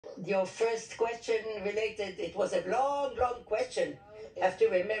your first question related, it was a long, long question. Have to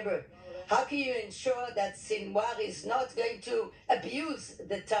remember, how can you ensure that Sinwar is not going to abuse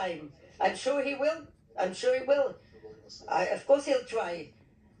the time? I'm sure he will. I'm sure he will. Of course he'll try.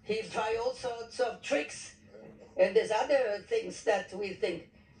 He'll try all sorts of tricks. And there's other things that we think.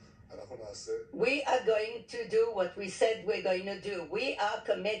 We are going to do what we said we're going to do. We are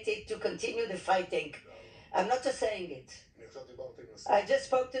committed to continue the fighting. I'm not just saying it. I just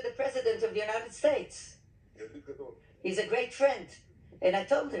spoke to the President of the United States. He's a great friend. And I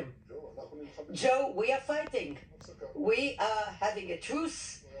told him, Joe, we are fighting. We are having a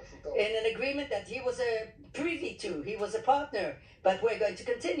truce in an agreement that he was privy to. He was a partner. But we're going to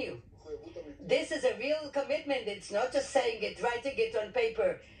continue. This is a real commitment. It's not just saying it, writing it on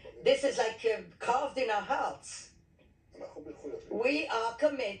paper. This is like carved in our hearts. We are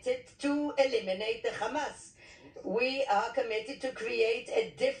committed to eliminate the Hamas. We are committed to create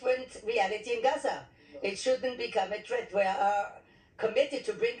a different reality in Gaza. It shouldn't become a threat. We are committed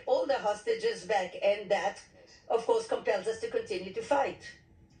to bring all the hostages back, and that, of course, compels us to continue to fight.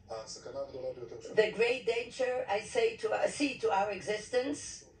 The great danger, I see to our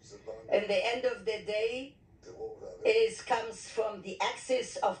existence, and the end of the day, comes from the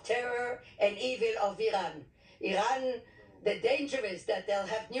axis of terror and evil of Iran. Iran, the danger is that they'll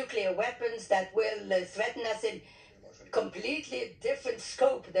have nuclear weapons that will threaten us in completely different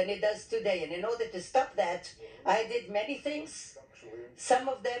scope than it does today. And in order to stop that, I did many things. Some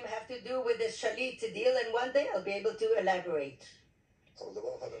of them have to do with the Shalit deal, and one day I'll be able to elaborate.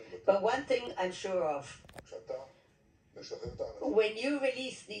 But one thing I'm sure of, when you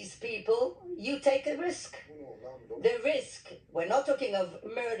release these people, you take a risk. The risk, we're not talking of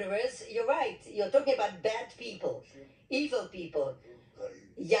murderers, you're right, you're talking about bad people, evil people,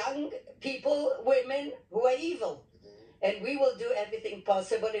 young people, women who are evil. And we will do everything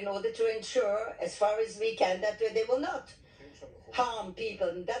possible in order to ensure, as far as we can, that they will not harm people.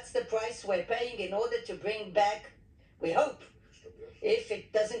 And that's the price we're paying in order to bring back, we hope, if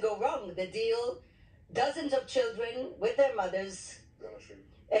it doesn't go wrong, the deal, dozens of children with their mothers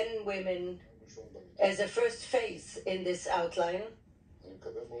and women as a first phase in this outline.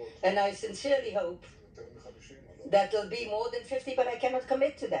 And I sincerely hope that there'll be more than 50, but I cannot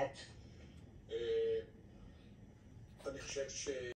commit to that.